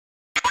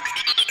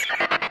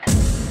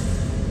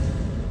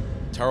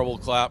terrible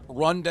clap.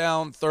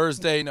 Rundown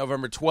Thursday,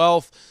 November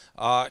 12th.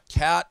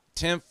 Kat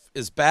Timpf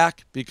is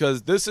back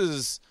because this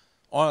is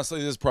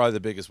probably the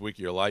biggest week of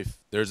your life.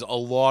 There's a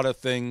lot of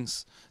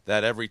things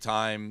that every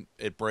time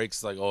it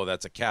breaks, like, oh,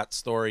 that's a Kat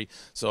story.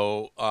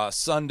 So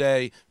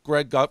Sunday,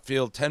 Greg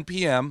Gutfield, 10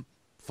 p.m.,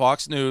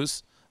 Fox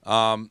News.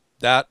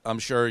 That I'm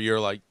sure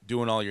you're like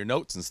doing all your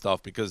notes and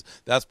stuff because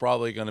that's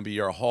probably going to be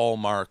your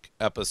hallmark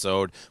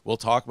episode. We'll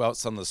talk about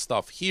some of the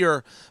stuff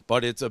here,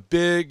 but it's a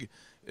big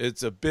PR.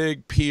 It's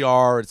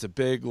a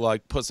big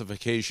like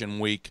pussification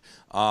week.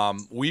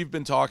 We've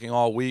been talking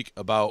all week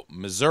about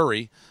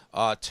Missouri.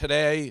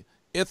 Today,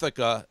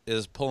 Ithaca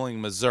is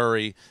pulling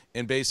Missouri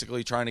and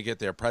basically trying to get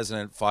their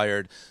president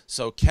fired.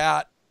 So,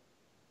 Kat,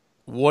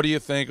 what do you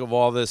think of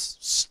all this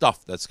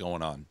stuff that's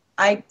going on?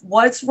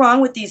 What's wrong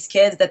with these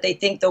kids that they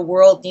think the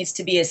world needs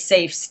to be a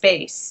safe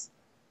space?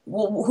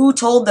 Who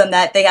told them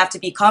that they have to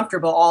be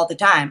comfortable all the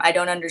time? I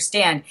don't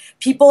understand.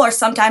 People are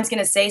sometimes going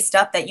to say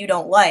stuff that you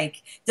don't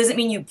like. Doesn't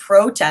mean you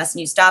protest and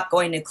you stop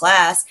going to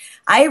class.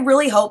 I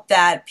really hope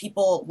that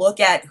people look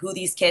at who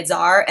these kids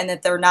are and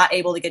that they're not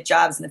able to get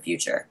jobs in the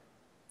future.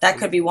 That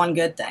could be one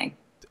good thing.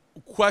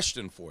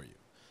 Question for you.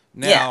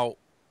 Now,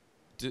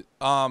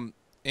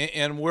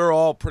 and we're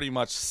all pretty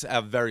much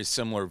have very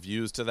similar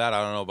views to that.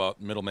 I don't know about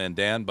Middleman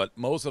Dan, but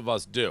most of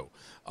us do.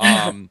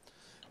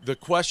 The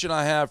question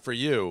I have for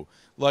you,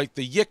 like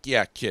the Yik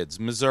Yak kids,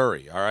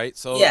 Missouri, all right?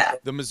 So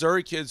the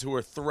Missouri kids who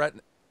are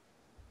threatened.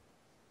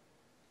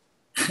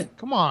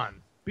 Come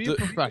on. Be a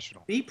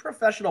professional. Be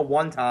professional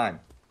one time.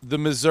 The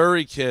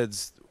Missouri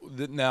kids,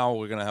 now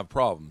we're going to have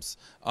problems.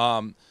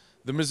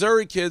 The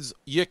Missouri kids,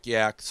 Yik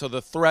Yak, so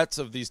the threats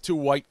of these two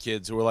white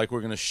kids who are like,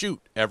 we're going to shoot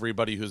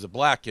everybody who's a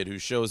black kid who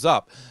shows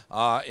up.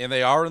 And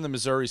they are in the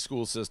Missouri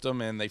school system,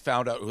 and they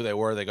found out who they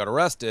were. They got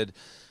arrested.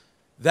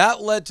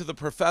 That led to the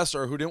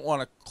professor who didn't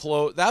want to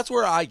close. That's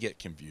where I get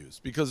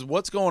confused because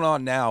what's going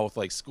on now with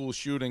like school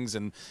shootings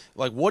and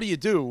like, what do you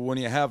do when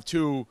you have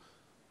two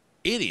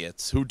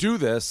idiots who do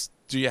this?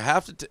 Do you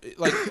have to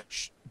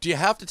do you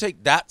have to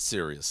take that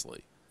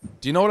seriously?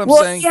 Do you know what I'm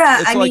saying?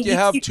 Yeah, it's like you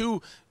have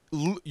two.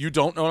 You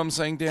don't know what I'm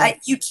saying, Dan?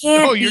 You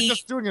can't. No, you're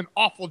just doing an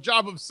awful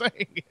job of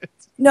saying it.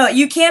 No,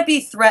 you can't be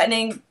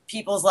threatening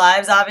people's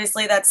lives.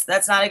 Obviously, that's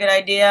not a good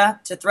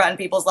idea to threaten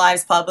people's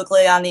lives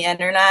publicly on the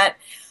internet.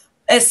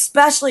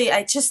 Especially,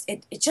 it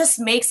just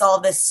makes all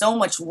of this so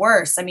much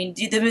worse. I mean,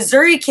 the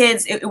Missouri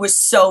kids, it was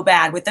so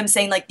bad with them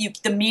saying like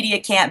the media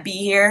can't be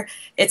here.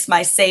 It's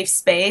my safe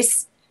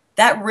space.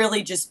 That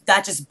really just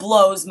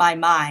blows my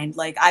mind.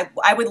 Like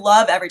I would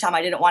love every time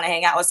I didn't want to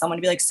hang out with someone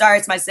to be like, sorry,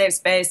 it's my safe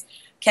space.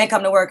 Can't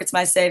come to work. It's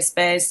my safe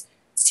space.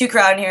 It's too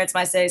crowded in here. It's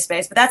my safe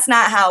space. But that's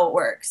not how it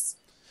works.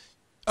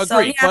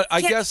 Agreed, but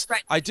I guess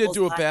I did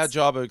do a bad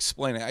job of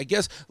explaining. I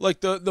guess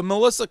like the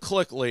Melissa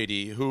Click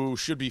lady who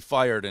should be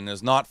fired and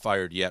is not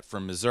fired yet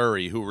from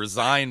Missouri, who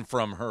resigned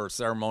from her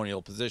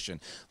ceremonial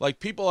position. Like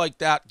people like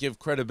that give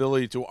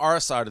credibility to our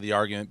side of the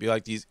argument, be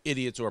like these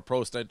idiots who are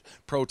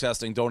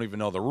protesting, don't even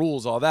know the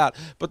rules, all that.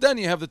 But then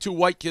you have the two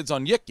white kids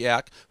on Yik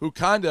Yak who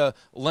kind of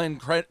lend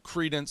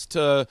credence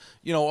to,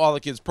 you know, all the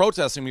kids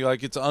protesting, be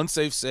like it's an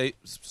unsafe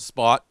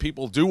spot.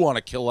 People do want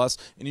to kill us,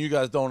 and you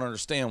guys don't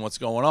understand what's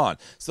going on.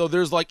 So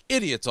there's like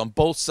idiots on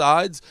both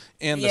sides,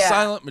 and the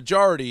silent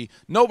majority,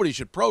 nobody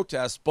should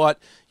protest, but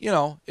you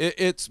know,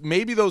 it's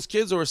maybe those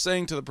kids who are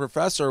saying to the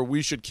professor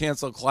we should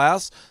cancel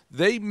class,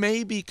 they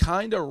may be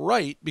kind of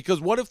right,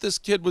 because what if this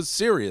kid was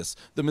serious,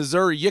 the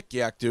Missouri Yik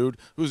Yak dude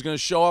who's going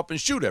to show up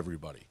and shoot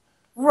everybody?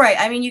 Right.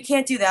 I mean, you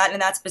can't do that in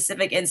that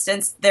specific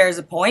instance. There's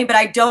a point, but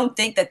I don't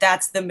think that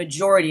that's the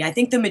majority. I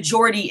think the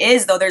majority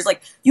is, though, there's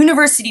like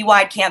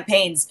university-wide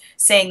campaigns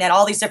saying that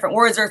all these different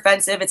words are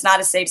offensive. It's not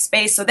a safe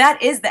space. So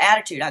that is the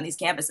attitude on these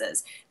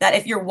campuses, that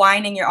if you're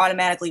whining, you're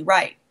automatically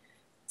right.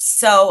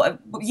 So,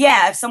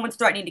 yeah, if someone's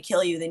threatening to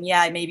kill you, then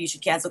yeah, maybe you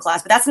should cancel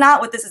class. But that's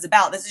not what this is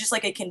about. This is just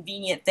like a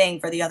convenient thing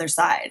for the other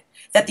side,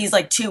 that these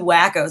like two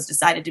wackos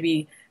decided to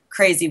be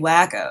crazy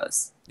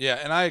wackos. Yeah,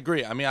 and I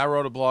agree. I mean, I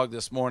wrote a blog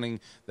this morning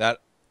that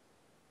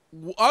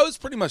I was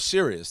pretty much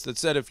serious that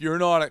said if you're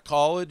not at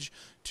college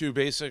to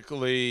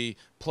basically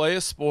play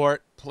a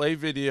sport, play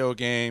video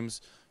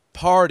games,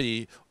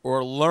 party,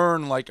 or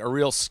learn like a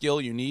real skill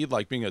you need,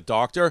 like being a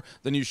doctor,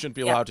 then you shouldn't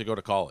be allowed to go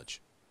to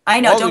college. I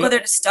know. Don't go there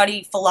to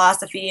study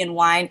philosophy and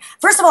wine.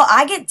 First of all,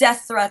 I get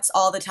death threats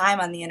all the time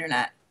on the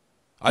internet.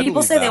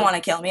 People say they want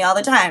to kill me all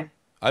the time.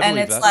 And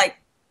it's like,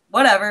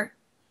 whatever.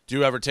 Do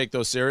you ever take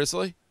those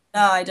seriously?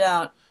 No, I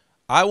don't.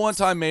 I one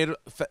time made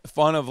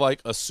fun of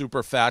like a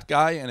super fat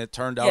guy, and it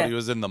turned out he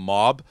was in the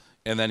mob,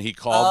 and then he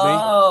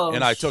called me,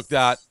 and I took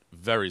that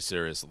very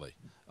seriously.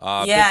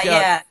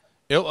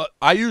 I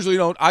usually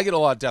don't. I get a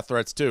lot of death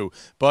threats too,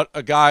 but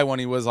a guy, when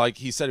he was like,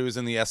 he said he was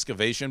in the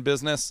excavation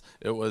business,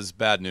 it was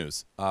bad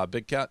news.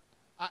 Big Cat?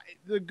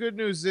 The good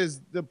news is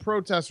the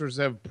protesters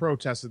have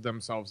protested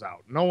themselves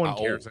out. No one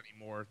cares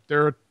anymore.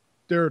 They're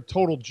a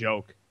total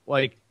joke.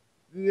 Like,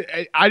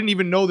 I didn't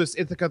even know this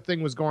Ithaca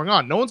thing was going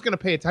on. No one's going to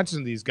pay attention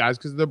to these guys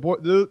because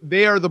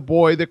they are the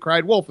boy that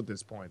cried wolf at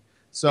this point.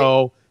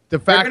 So the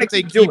fact that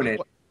they keep doing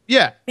it.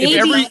 Yeah,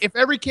 Maybe. if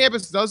every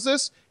campus does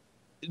this,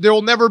 there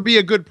will never be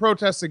a good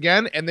protest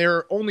again, and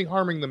they're only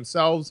harming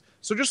themselves.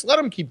 So just let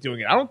them keep doing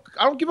it. I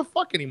don't give a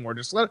fuck anymore.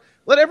 Just let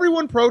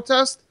everyone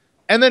protest,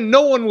 and then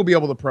no one will be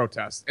able to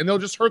protest, and they'll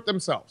just hurt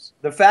themselves.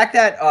 The fact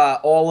that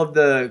all of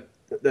the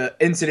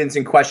incidents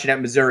in question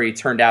at Missouri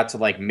turned out to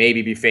like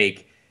maybe be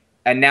fake,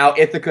 and now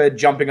Ithaca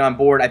jumping on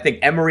board. I think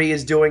Emory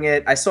is doing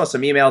it. I saw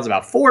some emails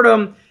about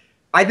Fordham.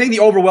 I think the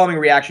overwhelming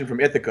reaction from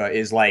Ithaca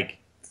is like,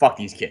 fuck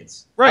these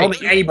kids. Right.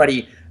 I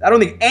don't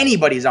think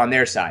anybody's on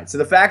their side. So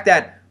the fact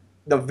that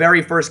the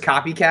very first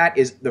copycat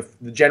is the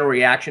general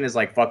reaction is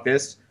like, fuck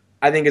this,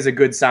 I think is a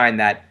good sign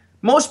that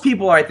most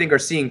people, I think, are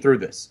seeing through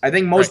this. I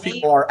think most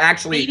people are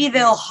actually... Maybe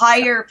they'll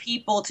hire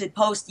people to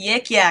post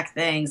yik-yak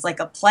things, like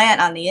a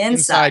plant on the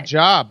inside.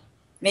 Job.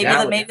 Maybe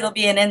it'll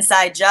be an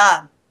inside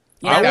job.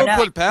 I will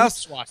put it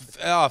past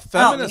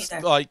feminists,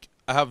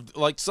 have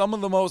like some of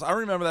the most. I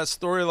remember that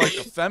story, like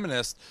a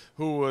feminist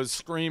who was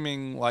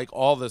screaming like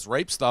all this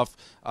rape stuff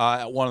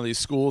at one of these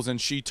schools, and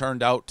she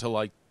turned out to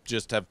like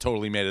just have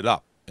totally made it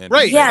up.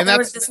 Right. Yeah, there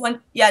was this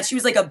one. Yeah, she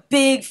was like a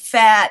big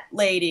fat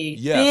lady,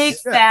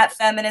 fat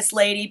feminist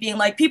lady, being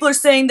like, people are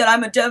saying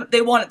that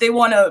they want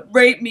to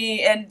rape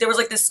me, and there was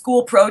like this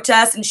school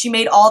protest, and she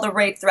made all the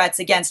rape threats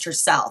against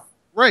herself.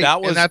 Right.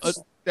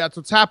 That's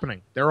what's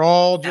happening. They're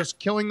all just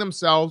killing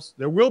themselves.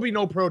 There will be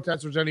no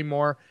protesters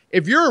anymore.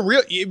 If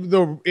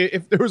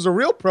there was a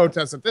real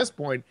protest at this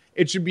point,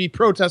 it should be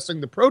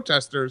protesting the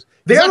protesters.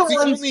 That's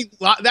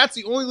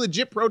the only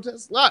legit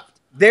protest left.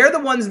 They're the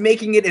ones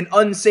making it an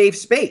unsafe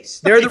space.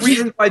 They're the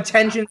reasons why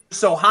tensions are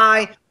so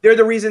high. They're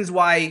the reasons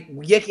why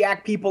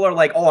yik-yak people are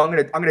like, oh, I'm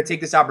gonna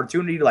take this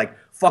opportunity to like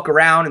fuck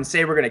around and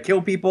say we're gonna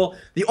kill people.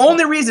 The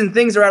only reason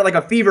things are at like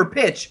a fever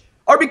pitch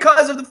are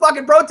because of the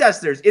fucking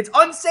protesters. It's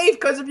unsafe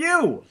because of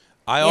you.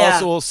 I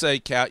also will say,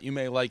 Kat, you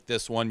may like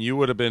this one. I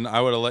would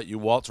have let you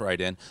waltz right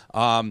in.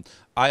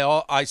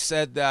 I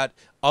said that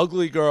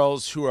ugly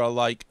girls who are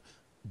like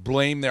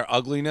blame their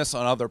ugliness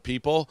on other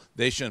people,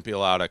 they shouldn't be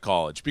allowed at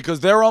college,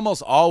 because they're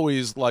almost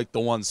always like the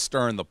ones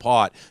stirring the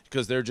pot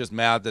because they're just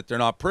mad that they're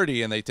not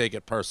pretty and they take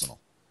it personal.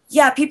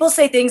 Yeah, people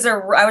say things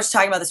are, I was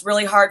talking about this,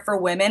 really hard for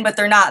women, but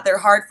they're not. They're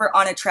hard for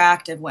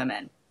unattractive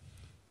women.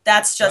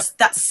 That's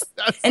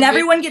and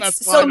everyone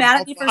gets so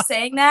mad at me for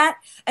saying that.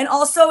 And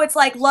also it's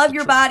like, love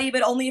your body,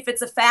 but only if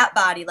it's a fat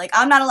body. Like,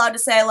 I'm not allowed to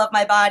say I love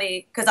my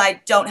body because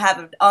I don't have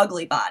an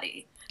ugly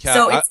body. Kat,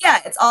 so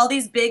it's all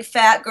these big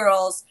fat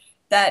girls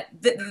that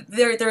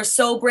they're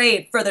so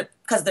brave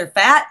because they're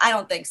fat. I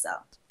don't think so.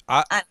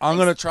 I'm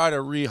going to try to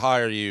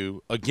rehire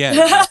you again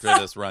after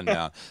this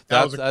rundown.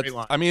 That's a great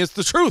line. I mean, it's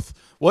the truth.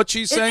 What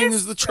she's saying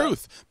is the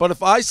truth. But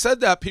if I said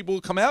that, people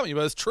would come at me.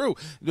 But it's true.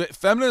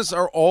 Feminists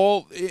are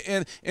all,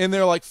 and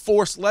they're like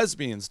forced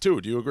lesbians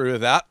too. Do you agree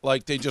with that?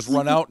 Like, they just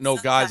run out, no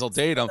guys will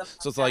date them.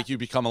 So it's like you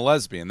become a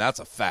lesbian. That's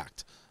a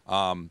fact.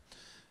 And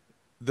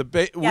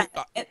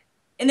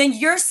then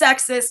you're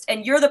sexist,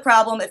 and you're the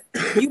problem if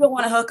you don't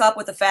want to hook up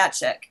with a fat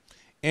chick.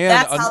 And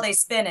that's how they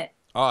spin it.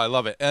 Oh, I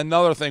love it. And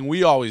another thing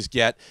we always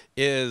get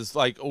is,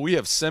 like, we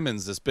have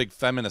Simmons, this big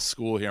feminist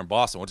school here in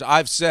Boston, which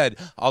I've said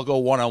I'll go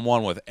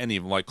one-on-one with any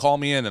of them. Like, call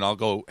me in and I'll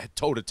go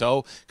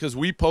toe-to-toe, because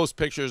we post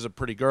pictures of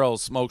pretty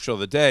girls, smoke show of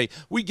the day.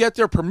 We get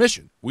their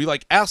permission. We,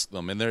 like, ask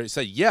them, and they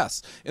say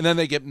yes. And then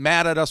they get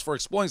mad at us for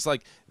exploiting. It's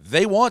like,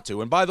 they want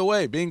to. And by the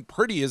way, being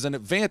pretty is an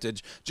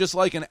advantage, just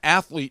like an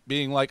athlete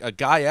being like a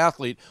guy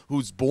athlete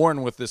who's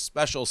born with this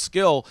special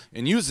skill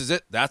and uses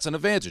it, that's an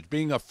advantage.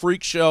 Being a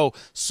freak show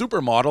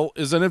supermodel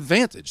is an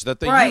advantage that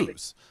they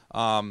use.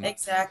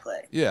 Exactly.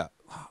 Yeah.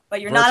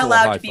 But you're not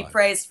allowed to be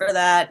praised for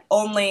that.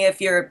 Only if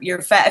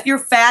you're fat. If you're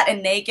fat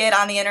and naked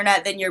on the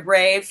internet, then you're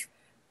brave.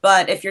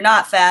 But if you're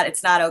not fat,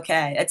 it's not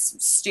okay.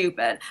 It's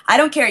stupid. I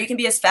don't care. You can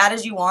be as fat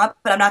as you want,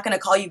 but I'm not going to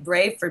call you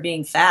brave for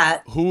being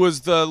fat. Who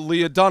was the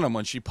Leah Dunham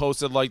when she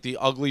posted like the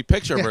ugly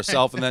picture of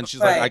herself, and then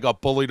she's like, I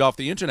got bullied off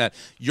the internet.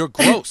 You're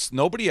gross.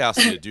 Nobody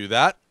asked you to do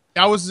that.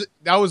 That was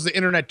the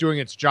internet doing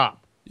its job.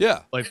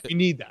 Yeah. Like, we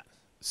need that.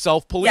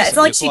 Self-policing. Yeah, it's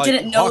not like she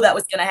didn't know that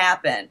was going to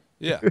happen.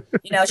 Yeah.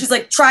 You know, she's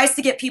like, tries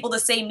to get people to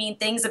say mean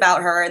things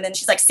about her, and then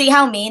she's like, see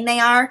how mean they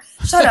are?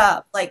 Shut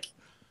up. Like,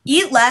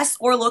 eat less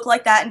or look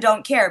like that and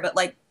don't care, but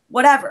like,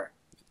 whatever.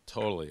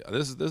 Totally.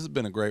 This has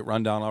been a great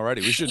rundown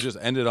already. We should just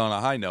end it on a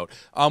high note.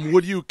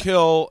 Would you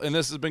kill, and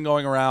this has been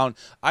going around,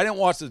 I didn't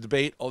watch the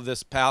debate of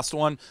this past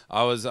one.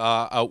 I was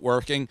out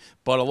working,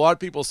 but a lot of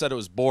people said it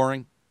was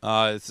boring.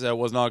 It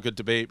was not a good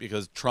debate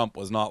because Trump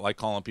was not like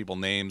calling people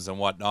names and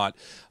whatnot.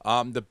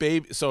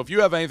 So if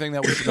you have anything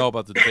that we should know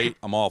about the debate,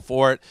 I'm all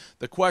for it.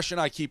 The question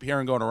I keep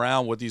hearing going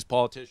around with these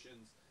politicians.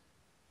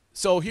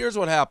 So here's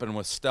what happened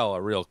with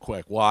Stella real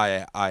quick,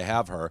 why I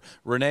have her.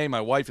 Renee, my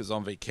wife, is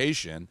on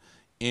vacation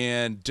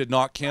and did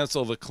not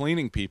cancel the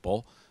cleaning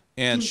people,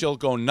 and she'll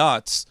go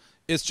nuts.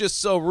 It's just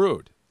so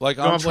rude. Like,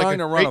 I'm trying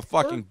to run a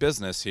fucking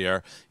business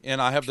here,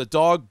 and I have the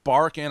dog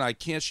barking.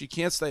 She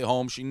can't stay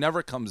home. She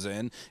never comes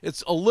in.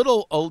 It's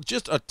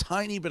just a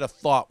tiny bit of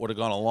thought would have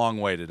gone a long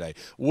way today.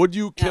 Would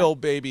you kill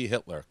baby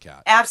Hitler,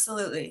 Kat?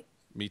 Absolutely.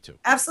 Me too.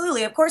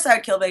 Absolutely. Of course I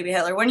would kill baby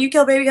Hitler. Wouldn't you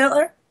kill baby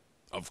Hitler?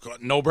 Of course,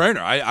 no brainer.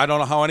 I don't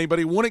know how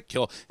anybody wouldn't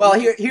kill. Well,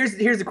 here's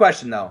the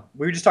question though.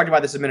 We were just talking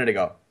about this a minute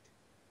ago.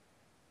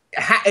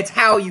 It's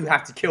how you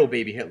have to kill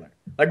baby Hitler.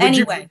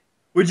 Like,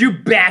 would you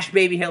bash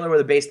baby Hitler with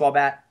a baseball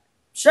bat?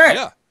 Sure.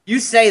 Yeah. You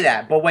say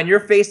that, but when you're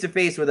face to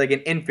face with like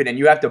an infant and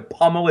you have to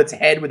pummel its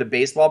head with a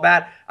baseball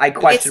bat, I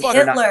question it's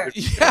whether Hitler. or not.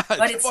 Yeah,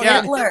 but it's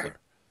Hitler.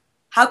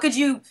 How could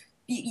you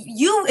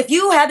if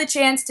you had the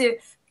chance to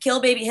kill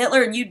baby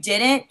Hitler and you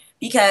didn't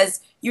because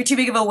you're too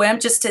big of a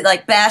wimp just to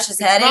like bash his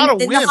head in,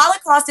 then the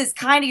Holocaust is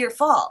kind of your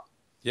fault.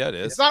 Yeah, it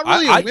is. It's not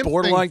really I'd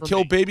borderline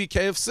kill baby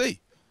KFC.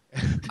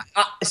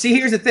 See,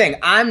 here's the thing.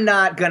 I'm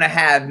not going to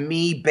have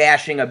me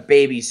bashing a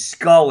baby's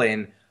skull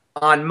in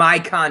on my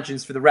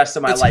conscience for the rest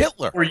of my life.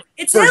 Hitler.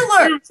 It's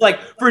Hitler.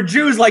 For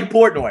Jews like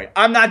Portnoy.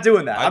 I'm not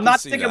doing that. I'm not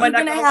sticking my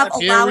neck out. You're going to have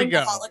allowing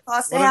the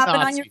Holocaust to happen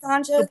on your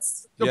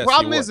conscience? The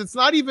problem is it's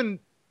not even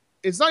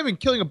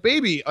killing a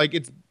baby. Like,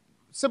 it's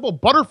simple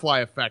butterfly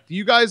effect. Do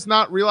you guys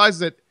not realize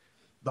that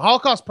the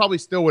Holocaust probably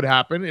still would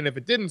happen, and if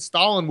it didn't,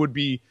 Stalin would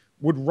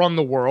run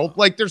the world?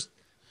 Like, there's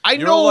I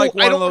know like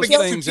I don't want to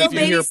get too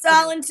baby here,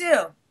 Stalin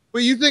too.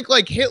 But you think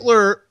like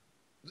Hitler,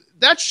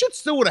 that shit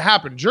still would have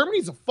happened.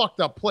 Germany's a fucked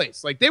up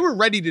place. Like, they were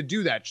ready to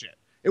do that shit.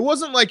 It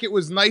wasn't like it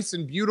was nice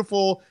and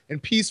beautiful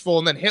and peaceful,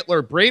 and then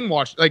Hitler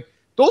brainwashed. Like,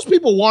 those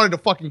people wanted to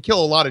fucking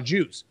kill a lot of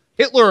Jews,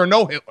 Hitler or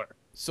no Hitler.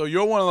 So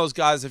you're one of those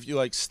guys, if you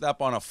like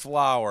step on a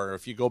flower,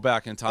 if you go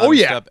back in time,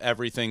 step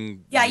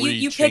everything. Yeah,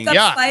 you pick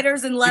up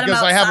spiders and let them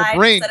outside I have a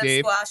brain, instead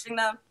Dave. of squashing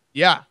them.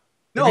 Yeah.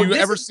 No, have you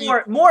ever seen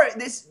more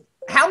this?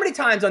 How many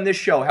times on this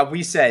show have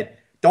we said,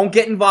 don't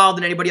get involved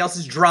in anybody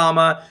else's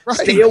drama. Right.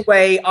 Stay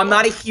away. I'm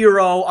not a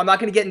hero. I'm not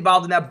going to get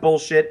involved in that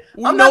bullshit.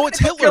 Well, no, it's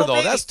Hitler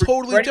though. That's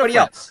totally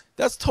different.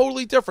 That's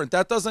totally different.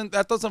 That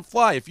doesn't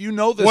fly. If you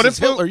know this is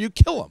Hitler, you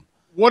kill him.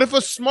 What if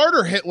a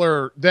smarter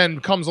Hitler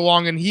then comes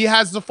along and he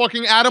has the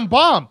fucking atom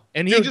bomb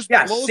and he just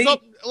blows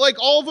up like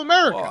all of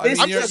America? Well,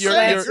 I mean,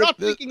 you're not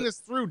thinking this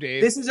through,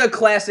 Dave. This is a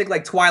classic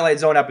like Twilight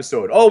Zone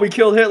episode. Oh, we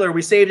killed Hitler.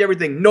 We saved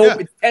everything. Nope,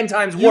 it's 10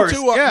 times worse.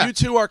 You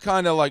two are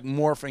kind of like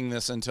morphing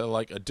this into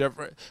like a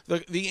different.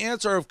 The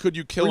answer of could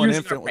you kill an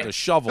infant with a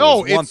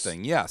shovel is one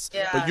thing, yes.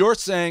 Yeah. But you're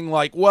saying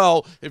like,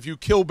 well, if you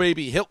kill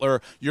baby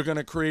Hitler, you're going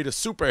to create a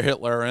super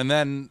Hitler, and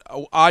then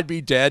I'd be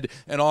dead,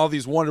 and all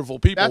these wonderful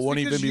people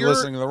wouldn't even be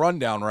listening to the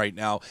rundown right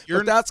now.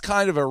 But that's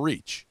kind of a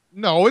reach.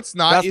 No, it's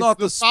not. That's not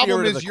the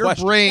spirit of the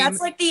question. Brain. That's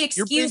like the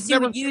excuse you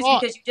would use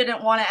because you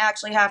didn't want to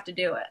actually have to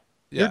do it.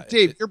 Yeah,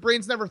 Dave, your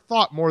brain's never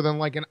thought more than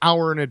like an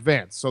hour in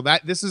advance. So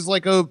this is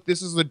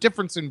the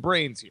difference in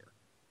brains here.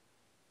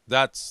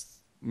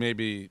 That's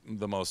maybe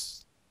the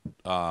most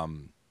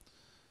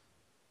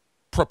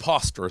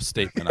preposterous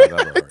statement I've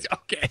ever heard.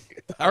 Okay,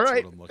 all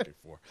right. What I'm looking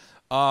for.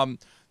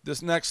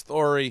 This next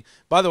story,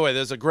 by the way,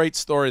 there's a great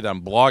story that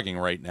I'm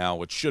blogging right now,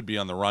 which should be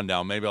on the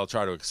rundown. Maybe I'll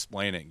try to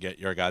explain it and get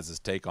your guys'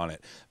 take on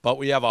it. But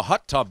we have a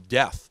hot tub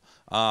death.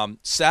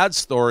 Sad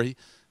story,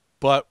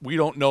 but we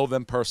don't know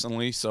them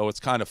personally, so it's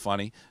kind of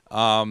funny.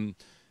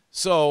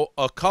 So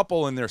a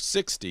couple in their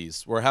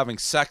 60s were having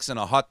sex in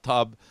a hot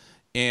tub,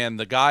 and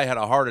the guy had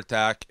a heart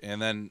attack,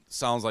 and then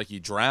sounds like he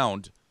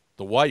drowned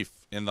the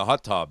wife in the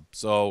hot tub.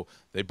 So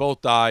they both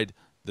died.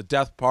 The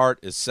death part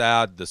is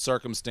sad. The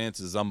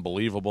circumstance is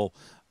unbelievable.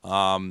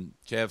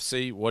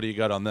 KFC, what do you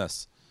got on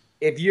this?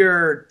 If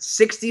you're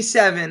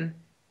 67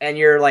 and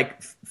you're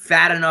like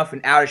fat enough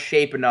and out of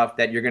shape enough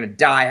that you're going to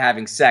die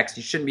having sex,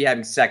 you shouldn't be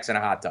having sex in a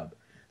hot tub.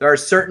 There are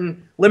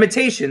certain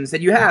limitations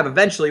that you have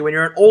eventually when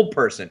you're an old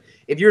person.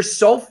 If you're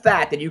so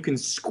fat that you can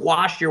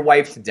squash your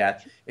wife to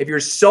death, if you're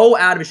so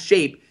out of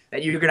shape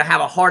that you're going to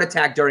have a heart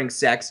attack during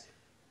sex,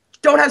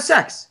 don't have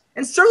sex.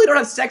 And certainly don't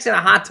have sex in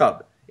a hot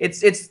tub.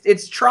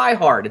 It's try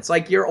hard. It's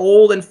like you're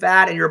old and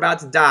fat and you're about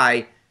to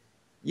die.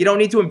 You don't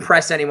need to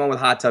impress anyone with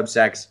hot tub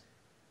sex.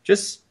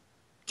 Just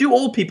do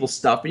old people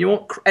stuff, and you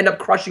won't end up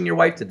crushing your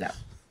wife to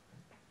death.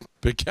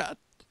 Big Cat.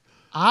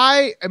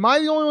 Am I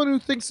the only one who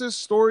thinks this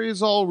story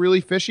is all really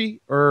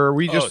fishy, or are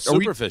we just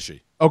super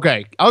fishy?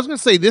 Okay, I was gonna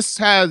say this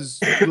has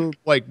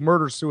like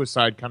murder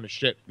suicide kind of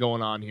shit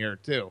going on here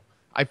too.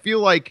 I feel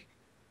like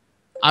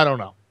I don't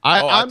know.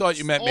 I thought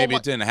you meant maybe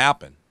it didn't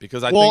happen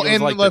because I think it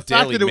was like the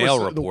Daily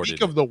Mail reported. The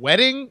week of the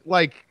wedding,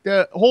 like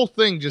the whole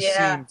thing just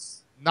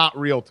seems not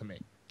real to me.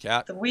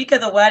 Cat. The week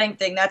of the wedding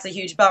thing, that's a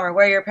huge bummer.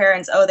 Where are your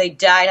parents? Oh, they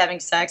died having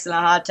sex in a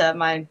hot tub.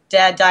 My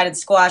dad died and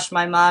squashed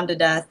my mom to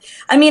death.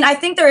 I mean, I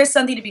think there is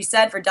something to be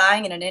said for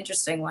dying in an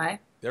interesting way.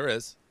 There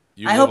is.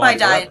 I hope I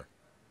die.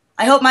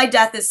 I hope my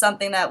death is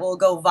something that will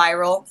go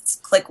viral. It's a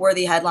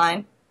click-worthy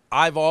headline.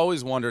 I've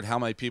always wondered how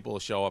many people will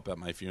show up at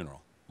my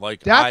funeral.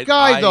 Like that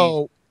guy,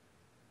 though.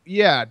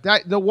 Yeah,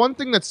 the one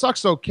thing that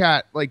sucks though,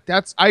 Kat, like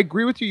I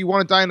agree with you. You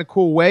want to die in a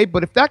cool way,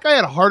 but if that guy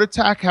had a heart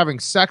attack having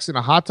sex in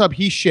a hot tub,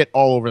 he shit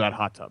all over that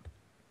hot tub.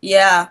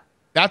 Yeah.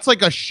 That's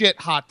like a shit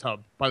hot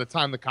tub by the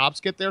time the cops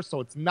get there,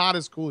 so it's not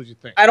as cool as you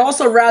think. I'd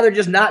also rather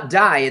just not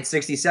die at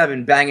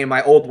 67 banging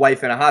my old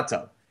wife in a hot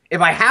tub.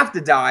 If I have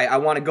to die, I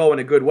want to go in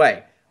a good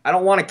way. I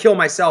don't want to kill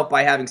myself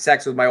by having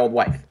sex with my old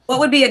wife. What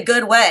would be a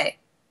good way?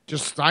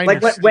 Just sign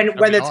like your when That'd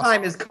be the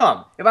time has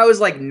come. If I was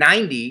like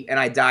 90 and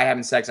I die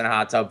having sex in a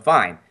hot tub,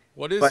 fine.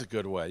 What is a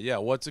good way? Yeah,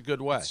 what's a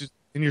good way? It's just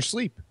in your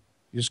sleep.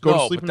 You just go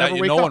to sleep and never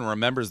wake no up. one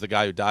remembers the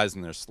guy who dies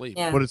in their sleep.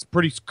 Yeah. But it's a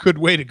pretty good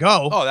way to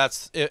go. Oh,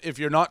 that's if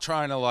you're not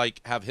trying to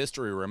like have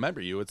history remember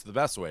you, it's the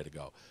best way to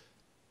go.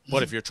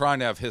 But if you're trying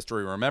to have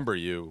history remember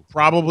you,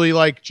 probably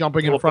like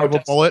jumping in front of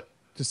a bullet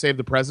to save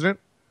the president.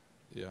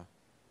 Yeah.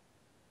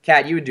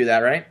 Kat, you would do that,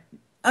 right?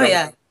 Oh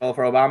yeah. For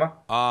Obama.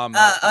 Oh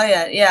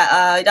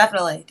yeah.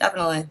 Definitely.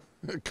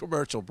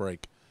 Commercial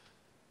break.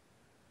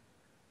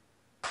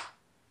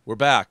 We're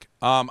back.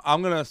 I'm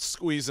gonna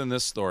squeeze in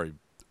this story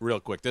real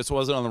quick. This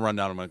wasn't on the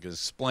rundown. I'm going to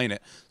explain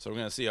it. So we're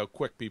going to see how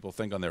quick people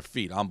think on their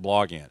feet. I'm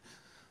blogging it.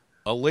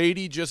 A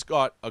lady just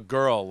got a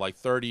girl, like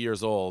 30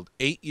 years old,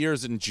 8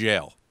 years in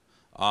jail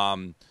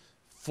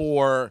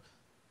for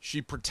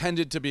she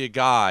pretended to be a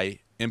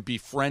guy and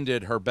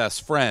befriended her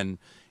best friend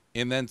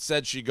and then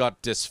said she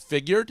got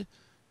disfigured.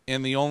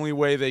 And the only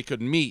way they could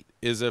meet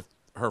is if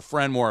her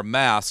friend wore a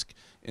mask.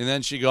 And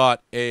then she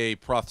got a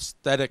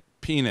prosthetic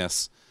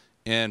penis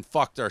and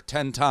fucked her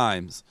 10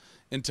 times.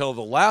 Until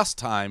the last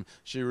time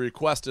she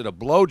requested a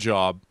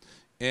blowjob,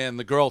 and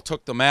the girl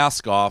took the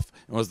mask off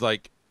and was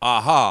like,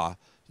 aha,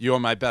 you're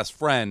my best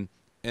friend.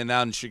 And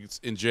now she's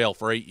in jail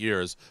for 8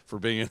 years for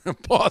being an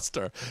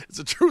imposter. It's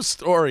a true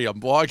story. I'm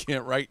blogging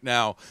it right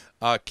now.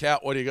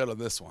 Kat, what do you got on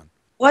this one?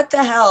 What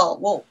the hell?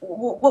 Well,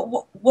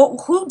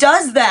 who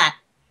does that?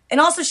 And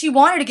also, she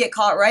wanted to get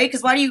caught, right?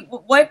 Because why do you,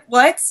 what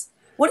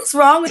is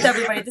wrong with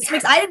everybody?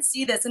 I didn't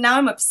see this, and now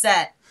I'm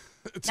upset.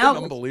 It's an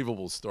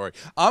unbelievable story.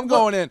 I'm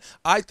going in.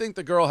 I think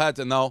the girl had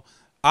to know.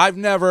 I've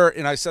never,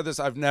 and I said this,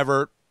 I've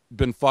never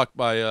been fucked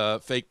by a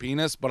fake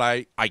penis, but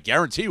I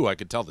guarantee you I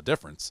could tell the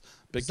difference.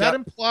 Does that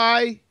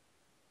imply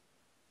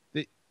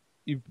that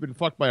you've been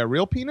fucked by a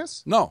real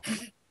penis? No.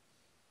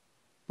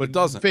 But it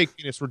doesn't. Fake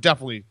penis, we're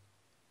definitely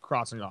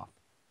crossing off.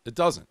 It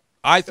doesn't.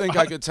 I think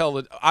I could tell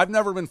that. I've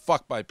never been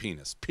fucked by a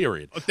penis,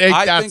 period.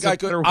 I think I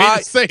could.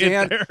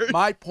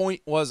 My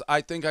point was, I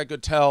think I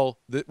could tell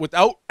that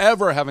without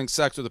ever having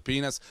sex with a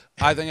penis,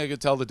 I think I could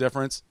tell the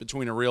difference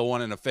between a real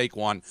one and a fake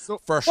one.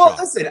 First shot.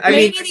 Listen,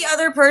 maybe the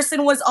other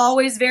person was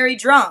always very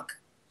drunk.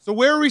 So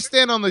where do we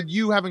stand on the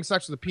you having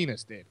sex with a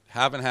penis, Dave?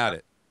 Haven't had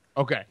it.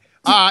 Okay.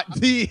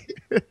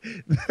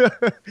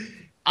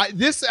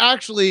 This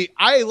actually,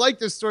 I like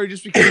this story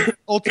just because it's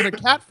ultimate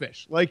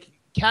catfish. Like,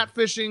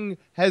 catfishing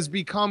has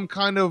become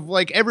kind of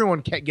like everyone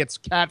gets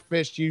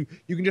catfished. You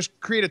can just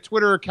create a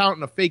Twitter account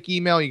and a fake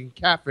email. You can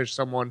catfish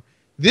someone.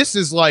 This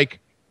is like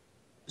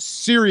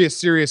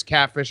serious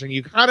catfishing.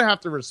 You kind of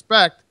have to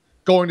respect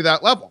going to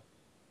that level.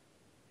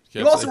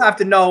 You also have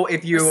to know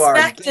if you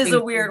respect is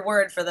a weird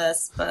word for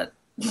this, but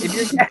if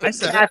you're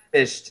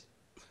catfished,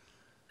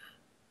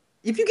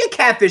 if you get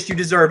catfished, you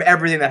deserve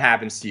everything that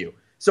happens to you.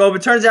 So if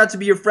it turns out to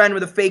be your friend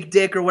with a fake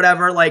dick or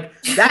whatever, like,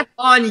 that's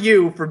on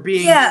you for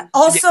being. Yeah.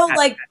 Also,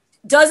 like,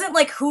 doesn't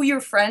like who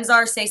your friends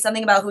are say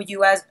something about who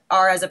you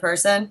are as a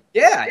person?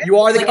 Yeah, you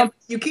are the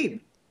company you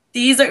keep.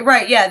 These are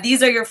right. Yeah,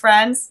 these are your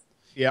friends.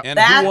 Yeah.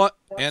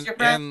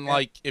 And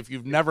like, if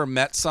you've never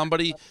met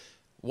somebody,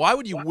 why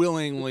would you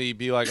willingly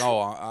be like,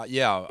 oh,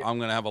 yeah, I'm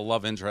going to have a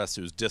love interest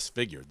who's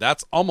disfigured?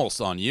 That's almost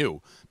on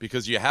you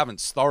because you haven't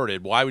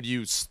started. Why would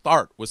you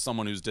start with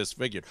someone who's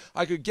disfigured?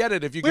 I could get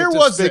it if you get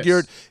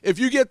disfigured. If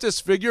you get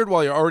disfigured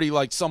while you're already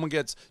like someone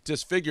gets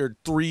disfigured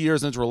 3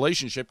 years into a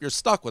relationship, you're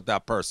stuck with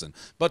that person.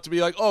 But to be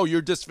like, oh,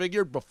 you're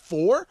disfigured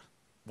before?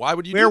 Why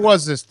would you do that? Where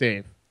was this,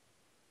 Dave?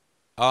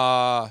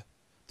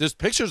 There's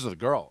pictures of the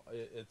girl.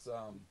 It's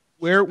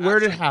Where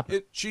did it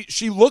happen?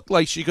 She looked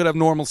like she could have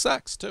normal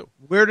sex too.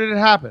 Where did it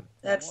happen?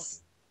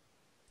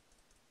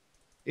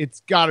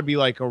 It's got to be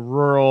like a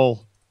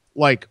rural,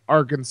 like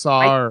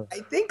Arkansas. I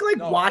think like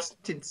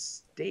Washington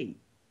State.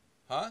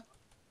 Huh?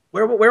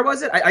 Where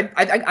was it?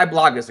 I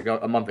blogged this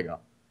a month ago.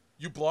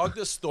 You blogged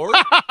this story?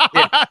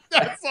 Yeah.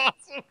 That's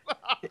awesome.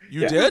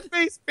 You did?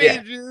 Face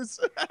pages.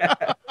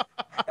 Yeah.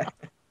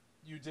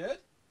 You did?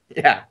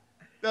 Yeah.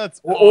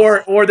 That's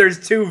or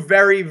there's two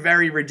very,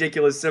 very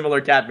ridiculous similar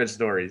catfish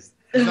stories.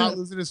 He's not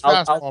losing his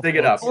fastball. I'll dig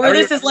it up. Or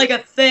this is like a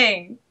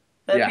thing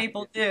that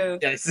people do.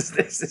 Yeah, this is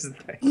the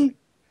thing.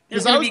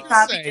 There's going to be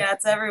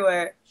copycats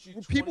everywhere.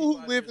 People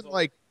who live in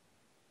like,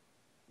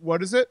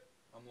 what is it?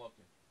 I'm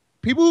looking.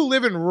 People who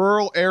live in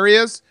rural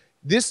areas,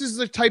 this is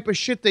the type of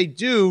shit they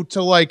do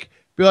to like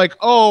be like,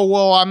 oh,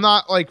 well, I'm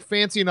not like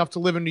fancy enough to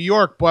live in New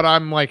York, but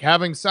I'm like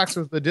having sex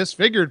with a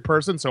disfigured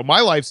person, so my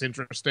life's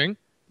interesting.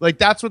 Like,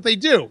 that's what they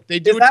do. They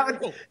do Is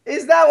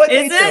that what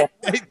they do?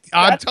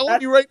 I'm telling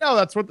you right now,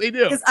 that's what they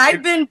do. Because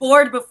I've been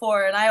bored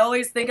before, and I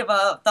always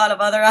thought of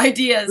other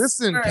ideas.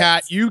 Listen,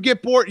 Kat, you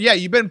get bored. Yeah,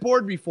 you've been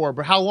bored before,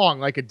 but how long?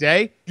 Like a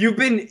day?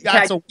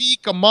 That's a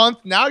week, a month.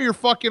 Now you're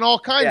fucking all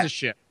kinds of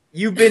shit.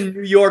 You've been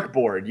New York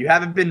bored. You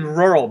haven't been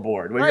rural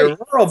bored. When you're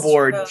rural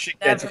bored, shit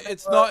gets.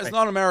 It's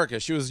not America.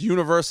 She was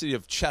University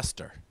of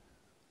Chester.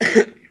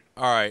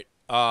 All right.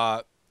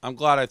 I'm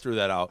glad I threw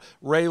that out.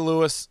 Ray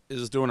Lewis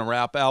is doing a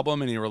rap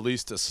album, and he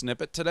released a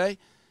snippet today.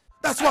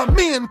 That's why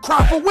men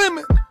cry for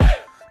women.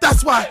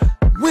 That's why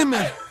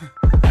women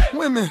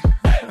women.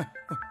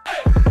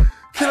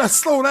 Can I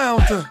slow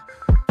down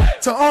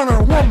to honor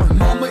a woman?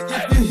 Mama,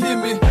 if you hear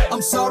me,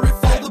 I'm sorry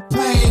for the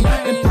pain.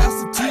 And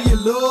pass it to your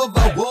love,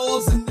 I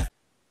was in the...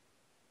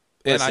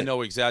 And I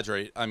know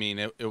exaggerate. I mean,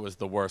 it was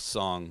the worst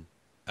song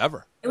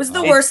ever. It was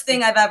the worst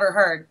thing I've ever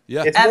heard.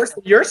 Yeah, it's worse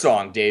than your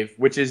song, Dave,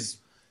 which is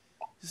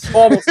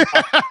almost.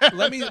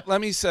 let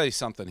me say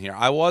something here.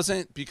 I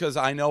wasn't, because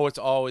I know it's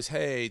always,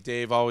 hey,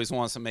 Dave always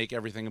wants to make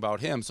everything about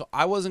him. So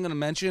I wasn't going to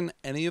mention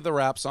any of the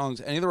rap songs,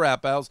 any of the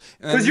rap battles.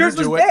 Because yours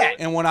was bad.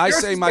 And when I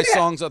say my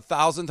song's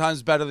 1,000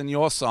 times better than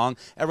your song,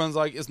 everyone's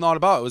like, it's not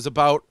about. It was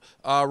about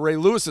Ray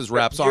Lewis's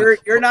rap song.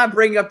 You're not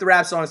bringing up the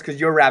rap songs because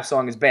your rap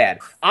song is bad.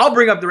 I'll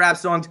bring up the rap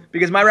songs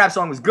because my rap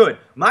song was good.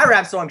 My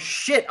rap song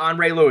shit on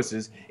Ray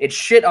Lewis's. It's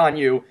shit on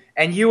you.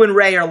 And you and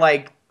Ray are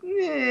like,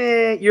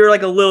 you're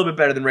like a little bit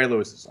better than Ray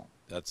Lewis's song.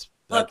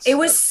 Look, it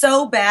was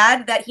so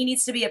bad that he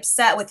needs to be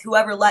upset with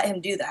whoever let him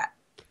do that.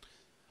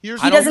 He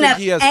doesn't have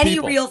any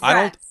real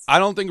friends. I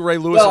don't think Ray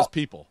Lewis has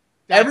people.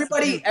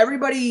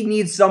 Everybody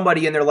needs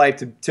somebody in their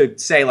life to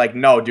say, like,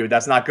 no, dude,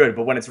 that's not good.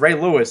 But when it's Ray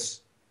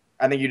Lewis,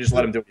 I think you just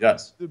let him do what he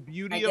does. The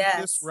beauty of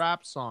this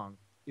rap song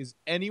is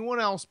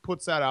anyone else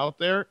puts that out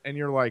there and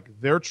you're like,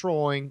 they're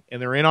trolling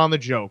and they're in on the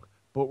joke.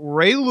 But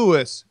Ray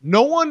Lewis,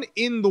 no one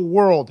in the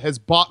world has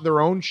bought their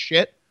own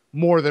shit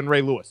more than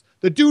Ray Lewis.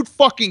 The dude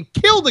fucking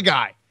killed a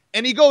guy.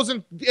 And he goes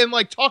and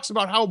like talks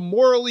about how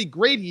morally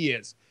great he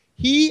is.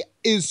 He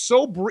is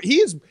so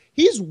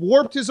he's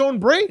warped his own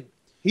brain.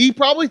 He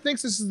probably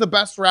thinks this is the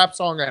best rap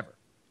song ever.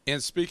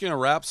 And speaking of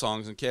rap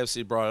songs, and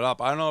KFC brought it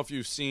up, I don't know if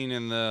you've seen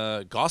in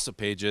the gossip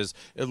pages,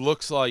 it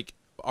looks like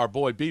our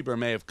boy Bieber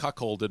may have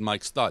cuckolded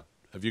Mike Stud.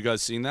 Have you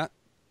guys seen that?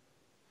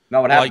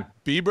 No, what happened?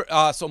 Like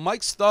Bieber, so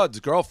Mike Stud's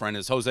girlfriend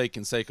is Jose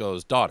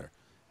Canseco's daughter.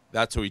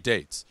 That's who he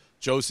dates,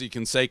 Josie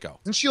Canseco.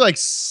 Isn't she like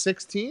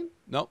 16?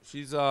 No,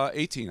 she's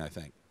 18, I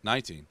think,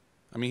 19.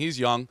 I mean, he's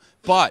young,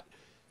 but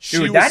she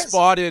Dude, was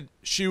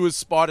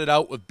spotted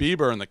out with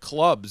Bieber in the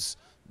clubs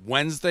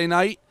Wednesday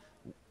night,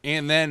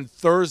 and then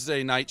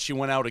Thursday night she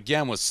went out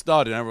again with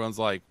Stud, and everyone's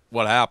like,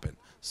 "What happened?"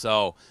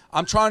 So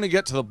I'm trying to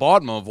get to the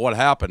bottom of what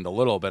happened a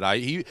little bit.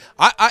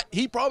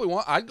 He probably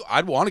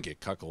I'd want to get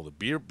cuckolded.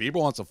 Bieber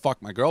wants to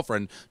fuck my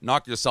girlfriend.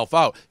 Knock yourself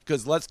out.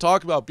 Because let's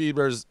talk about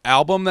Bieber's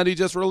album that he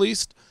just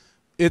released.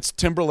 It's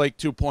Timberlake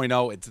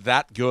 2.0. It's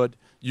that good.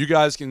 You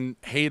guys can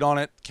hate on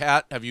it.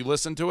 Kat, have you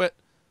listened to it?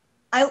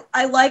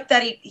 I like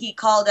that he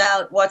called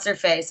out what's her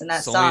face in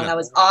that song. That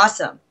was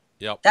awesome.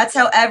 Yep. That's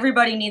how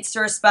everybody needs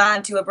to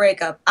respond to a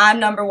breakup. I'm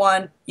number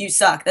one. You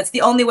suck. That's the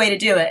only way to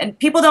do it. And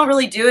people don't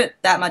really do it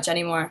that much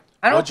anymore.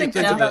 I don't think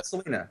that's about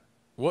Selena.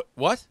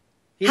 What?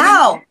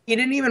 How? He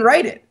didn't even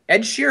write it.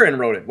 Ed Sheeran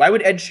wrote it. Why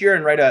would Ed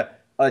Sheeran write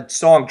a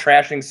song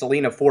trashing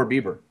Selena for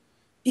Bieber?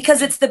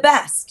 Because it's the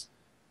best.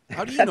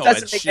 How do you know Ed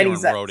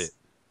Sheeran wrote it?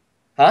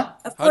 Huh?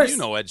 How do you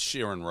know Ed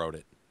Sheeran wrote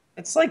it?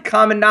 It's like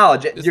common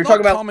knowledge. You're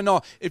talking about common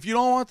knowledge. If you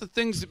don't want the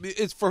things,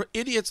 it's for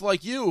idiots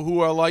like you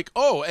who are like,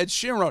 "Oh, Ed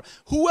Sheeran wrote."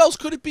 Who else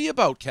could it be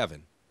about,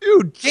 Kevin?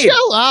 Dude,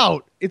 chill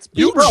out. It's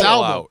Bieber's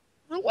album.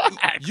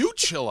 Relax. You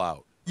chill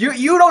out.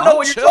 You don't know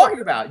what you're talking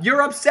about.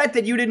 You're upset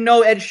that you didn't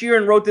know Ed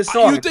Sheeran wrote this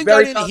song. You think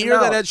I didn't hear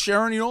that Ed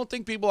Sheeran? You don't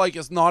think people like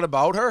it's not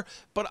about her?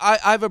 But I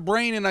have a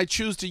brain and I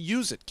choose to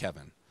use it,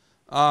 Kevin.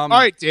 All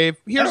right, Dave.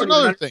 Here's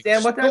another thing.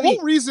 The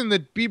whole reason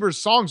that Bieber's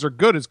songs are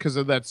good is because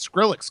of that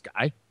Skrillex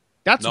guy.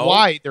 That's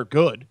why they're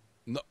good.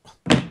 No,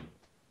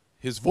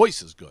 his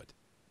voice is good.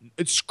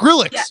 It's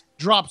Skrillex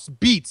drops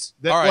beats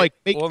that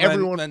make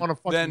everyone want to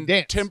fucking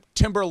dance.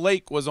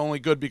 Timberlake was only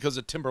good because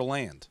of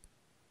Timberland.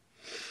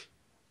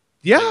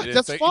 Yeah,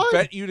 that's fine. I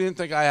bet you didn't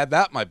think I had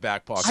that in my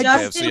back pocket.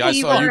 I saw you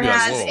guys.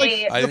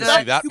 I didn't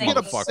see that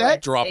motherfucker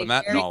dropping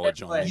that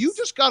knowledge on me. You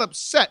just got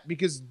upset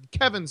because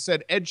Kevin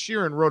said Ed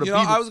Sheeran wrote a beat.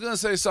 I was going to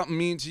say something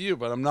mean to you,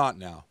 but I'm not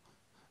now.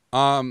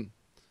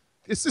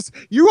 This is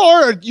you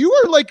have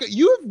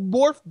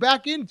morphed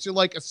back into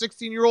like a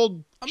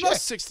 16-year-old. I'm not a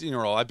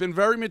 16-year-old. I've been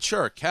very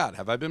mature. Kat,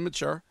 have I been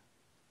mature?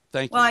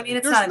 Thank you. Well, I mean,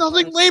 there's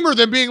nothing lamer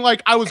than being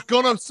like, I was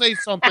gonna say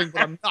something,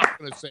 but I'm not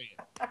gonna say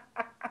it.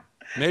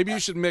 Maybe you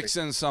should mix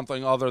in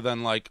something other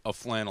than like a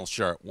flannel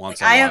shirt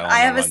once in a while. I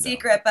have a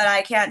secret, but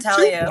I can't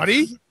tell you.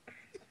 Buddy?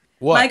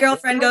 What? My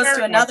girlfriend goes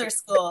to another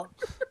school.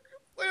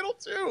 Flannel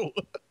too.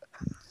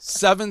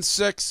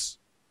 7'6"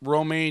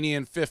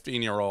 Romanian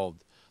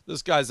 15-year-old.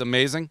 This guy's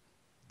amazing.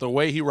 The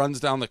way he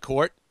runs down the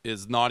court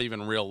is not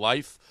even real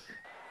life.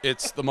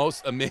 It's the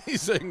most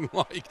amazing.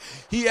 Like,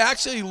 he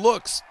actually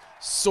looks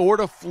sort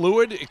of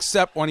fluid,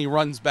 except when he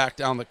runs back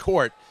down the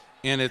court,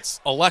 and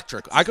it's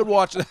electric. I could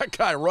watch that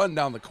guy run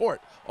down the court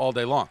all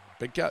day long.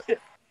 Big Cat.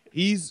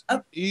 He's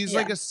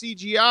like a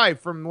CGI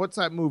from what's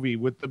that movie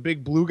with the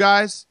big blue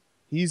guys?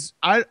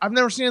 I've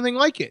never seen anything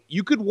like it.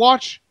 You could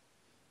watch.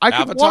 I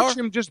could watch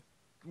him just.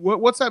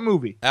 What's that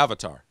movie?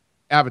 Avatar.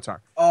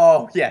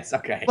 Oh, yes,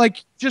 okay.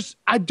 Like, just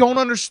I don't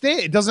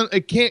understand.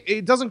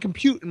 It doesn't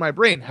compute in my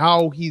brain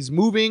how he's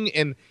moving,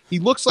 and he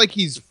looks like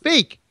he's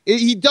fake.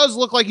 He does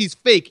look like he's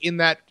fake in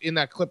that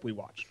clip we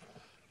watched.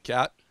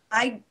 Kat?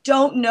 I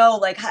don't know.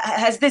 Like,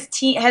 has this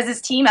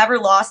team ever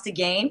lost a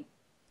game?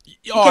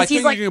 Oh, I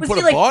think you can put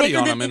a body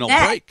on him and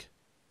he'll break.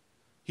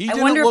 He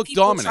didn't look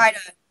dominant. Try to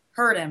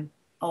hurt him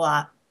a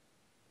lot.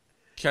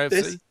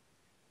 KFC?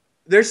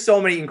 There's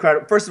so many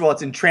incredible. First of all,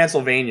 it's in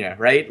Transylvania,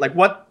 right? Like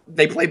what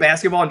they play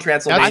baskesketball in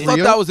Transylvania. I thought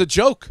that was a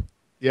joke.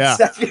 Yeah.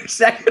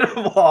 Second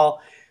of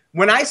all,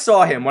 when I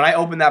saw him, when I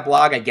opened that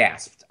blog, I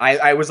gasped.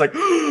 I was like,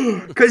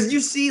 because you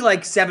see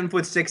like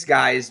 7'6"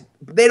 guys,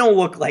 they don't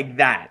look like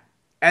that.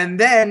 And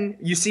then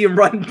you see him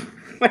run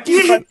when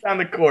he runs down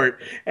the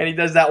court and he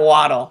does that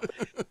waddle.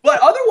 But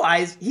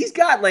otherwise, he's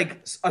got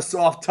like a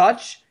soft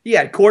touch. He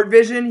had court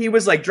vision. He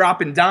was like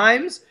dropping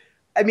dimes.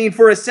 I mean,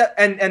 for a set,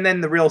 and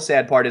then the real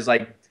sad part is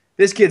like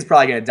this kid's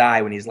probably gonna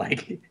die when he's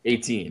like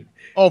 18.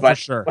 Oh, but for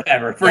sure.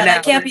 Whatever. For now, now,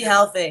 that can't be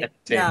healthy.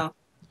 No.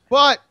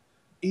 But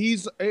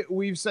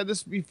we've said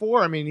this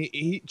before. I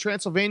mean,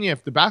 Transylvania,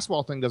 if the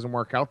basketball thing doesn't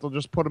work out, they'll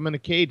just put him in a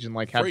cage and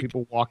like have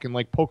people walk and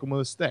like poke him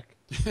with a stick.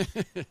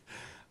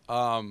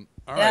 All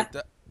right.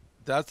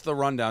 That's the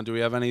rundown. Do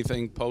we have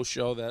anything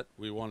post-show that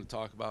we want to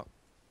talk about?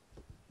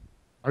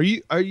 Are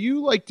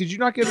you like, did you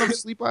not get enough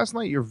sleep last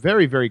night? You're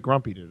very, very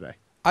grumpy today.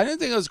 I didn't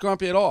think I was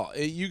grumpy at all.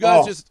 You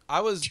guys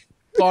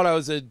thought I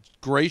was a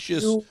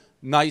gracious,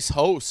 nice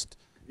host.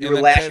 You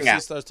were lashing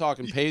out. Starts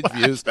talking page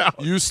views.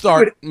 You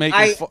start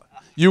making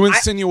you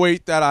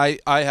insinuate that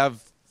I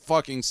have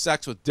fucking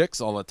sex with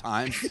dicks all the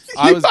time.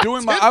 I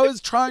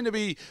was trying to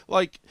be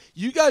like,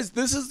 you guys,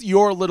 this is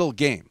your little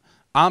game.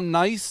 I'm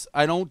nice.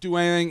 I don't do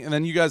anything, and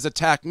then you guys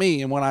attack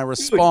me. And when I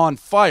respond,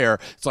 fire.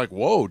 It's like,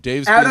 whoa,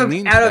 Dave's being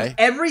mean today. Out of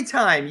every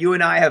time you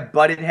and I have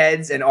butted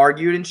heads and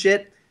argued and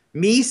shit,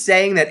 me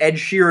saying that Ed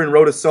Sheeran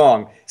wrote a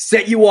song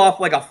set you off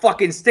like a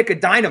fucking stick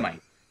of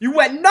dynamite. You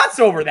went nuts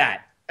over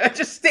that. I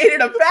just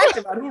stated a fact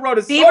about who wrote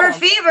a song.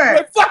 Fever.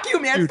 Like, fuck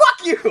you, man. Dude,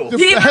 fuck you.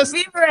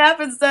 Fever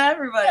happens to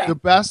everybody.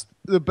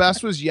 The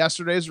best was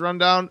yesterday's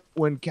rundown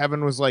when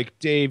Kevin was like,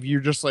 Dave,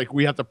 you're just like,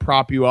 we have to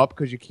prop you up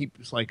because you keep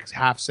just like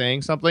half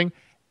saying something.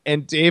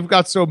 And Dave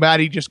got so mad,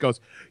 he just goes,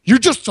 you're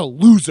just a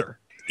loser.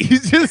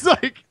 He's just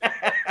like,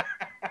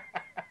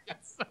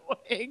 so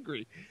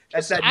angry.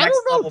 That's that I next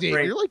don't know, level Dave.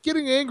 break. You're like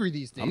getting angry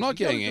these days. I'm not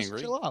getting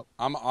angry. Chill out.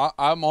 I'm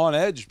on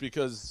edge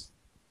because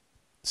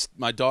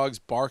my dog's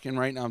barking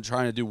right now. I'm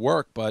trying to do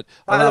work, but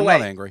I'm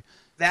not angry.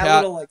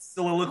 That little like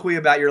soliloquy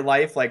about your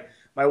life, like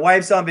my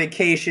wife's on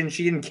vacation,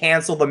 she didn't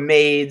cancel the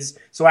maids,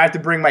 so I have to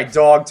bring my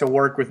dog to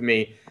work with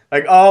me.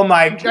 Like, oh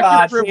my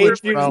God,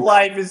 HU's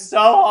life is so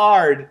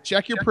hard.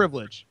 Check your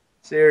privilege.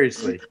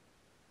 Seriously.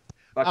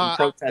 Fucking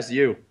protest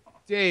you.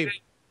 Dave,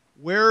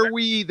 where are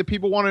we? The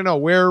people want to know,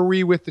 where are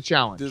we with the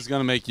challenge? This is going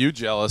to make you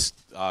jealous,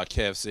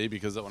 KFC,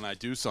 because when I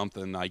do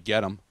something, I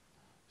get them.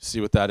 See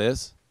what that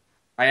is?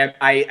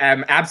 I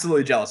am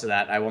absolutely jealous of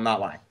that. I will not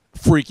lie.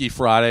 Freaky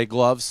Friday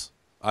gloves.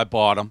 I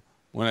bought them.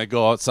 When I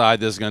go outside,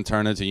 this is going to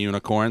turn into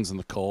unicorns in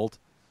the cold.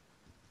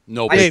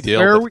 No big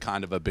deal, but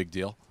kind of a big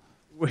deal.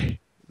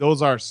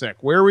 Those are sick.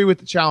 Where are we with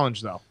the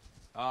challenge, though?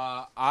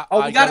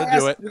 I got to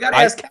do it. We got to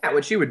ask Kat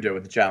what she would do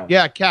with the challenge.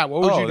 Yeah, Kat,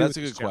 what would you do? That's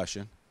a good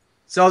question.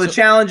 So the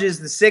challenge is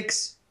the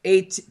 6,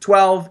 8,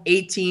 12,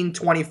 18,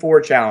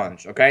 24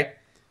 challenge, okay?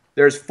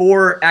 There's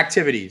 4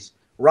 activities: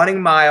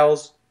 running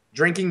miles,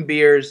 drinking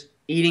beers,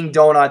 eating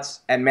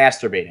donuts, and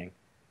masturbating.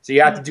 So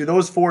you have to do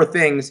those 4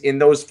 things in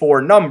those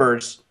 4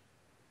 numbers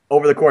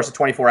over the course of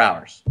 24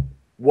 hours.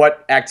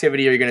 What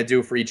activity are you going to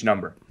do for each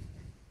number?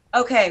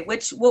 Okay,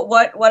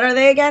 what are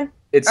they again?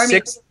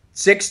 It's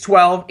 6,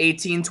 12,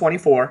 18,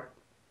 24.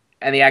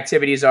 And the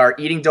activities are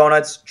eating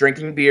donuts,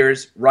 drinking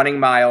beers, running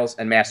miles,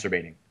 and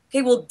masturbating.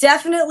 Okay, well,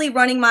 definitely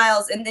running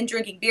miles and then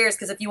drinking beers,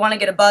 because if you want to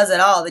get a buzz at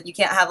all, then you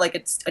can't have like a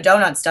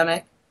donut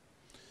stomach.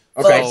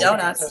 Okay. Full of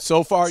donuts.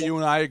 So far, you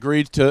and I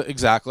agreed to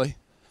exactly.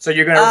 So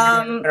you're going to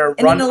run.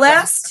 And then the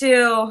last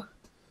 2,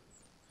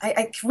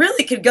 I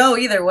really could go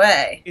either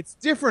way. It's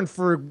different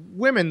for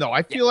women, though.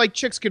 I feel like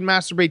chicks can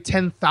masturbate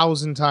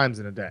 10,000 times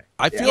in a day.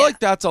 I feel like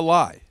that's a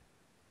lie.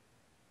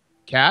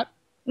 Kat?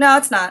 No,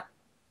 it's not.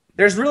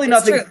 There's really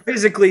nothing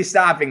physically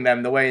stopping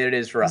them the way it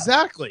is for us.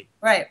 Exactly.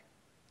 Right.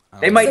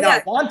 They might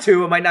not want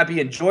to. It might not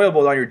be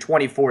enjoyable on your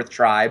 24th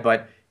try,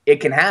 but it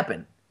can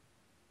happen.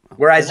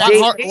 Whereas a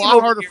lot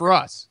harder for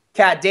us.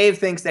 Dave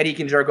thinks that he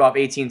can jerk off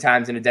 18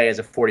 times in a day as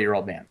a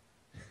 40-year-old man.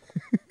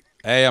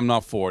 Hey, I'm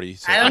not 40.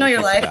 So I don't know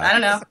your life. I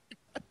don't know.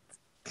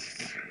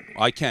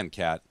 I can,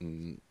 Kat,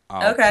 and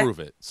I'll prove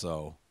it.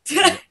 So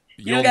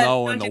you'll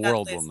know, and the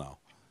world will know.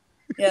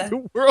 Yeah.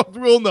 The world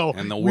will know.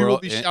 And the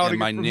world, will be shouting and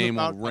my name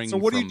will ring so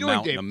what are you from doing,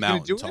 mountain Dave? to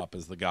mountaintop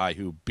as the guy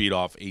who beat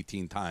off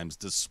 18 times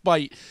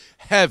despite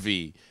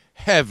heavy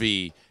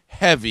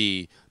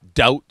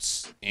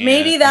doubts.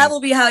 Maybe that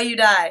will be how you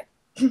die.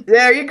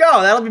 There you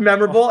go. That'll be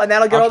memorable, and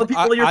that'll get all the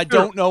people in your I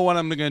don't know when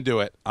I'm going to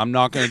do it. I'm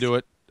not going to do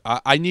it.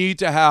 I need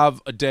to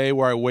have a day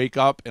where I wake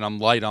up and I'm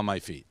light on my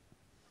feet.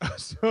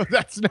 So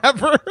that's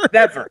never.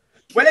 Never.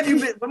 When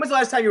was the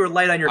last time you were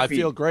light on your feet? I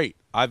feel great.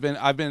 I've been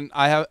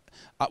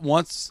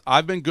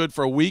good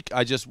for a week.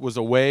 I just was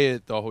away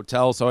at the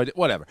hotel, so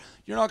whatever.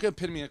 You're not going to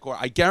pin me in a corner.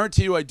 I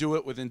guarantee you I do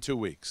it within 2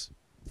 weeks.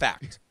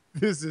 Fact.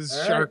 This is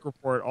Shark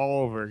Report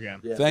all over again.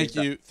 Yeah, thank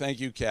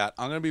you, Kat.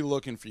 I'm gonna be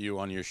looking for you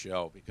on your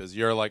show because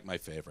you're like my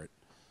favorite.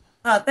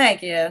 Oh,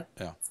 thank you.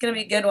 Yeah, it's gonna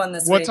be a good one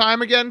this week. What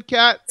time again,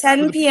 Kat?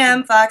 10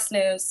 p.m. Fox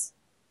News,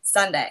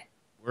 Sunday.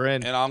 We're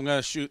in, and I'm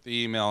gonna shoot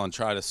the email and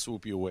try to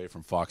swoop you away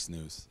from Fox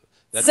News.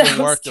 That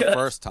didn't work the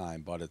first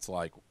time, but it's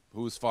like,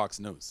 who's Fox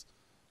News?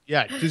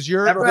 Yeah, does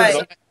your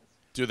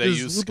do they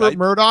use Rupert Skype?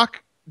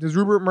 Murdoch? Does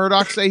Rupert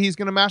Murdoch say he's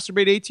gonna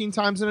masturbate 18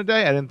 times in a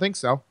day? I didn't think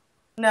so.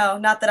 No,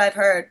 not that I've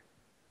heard.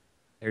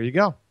 There you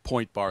go.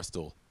 Point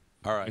Barstool.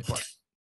 All right.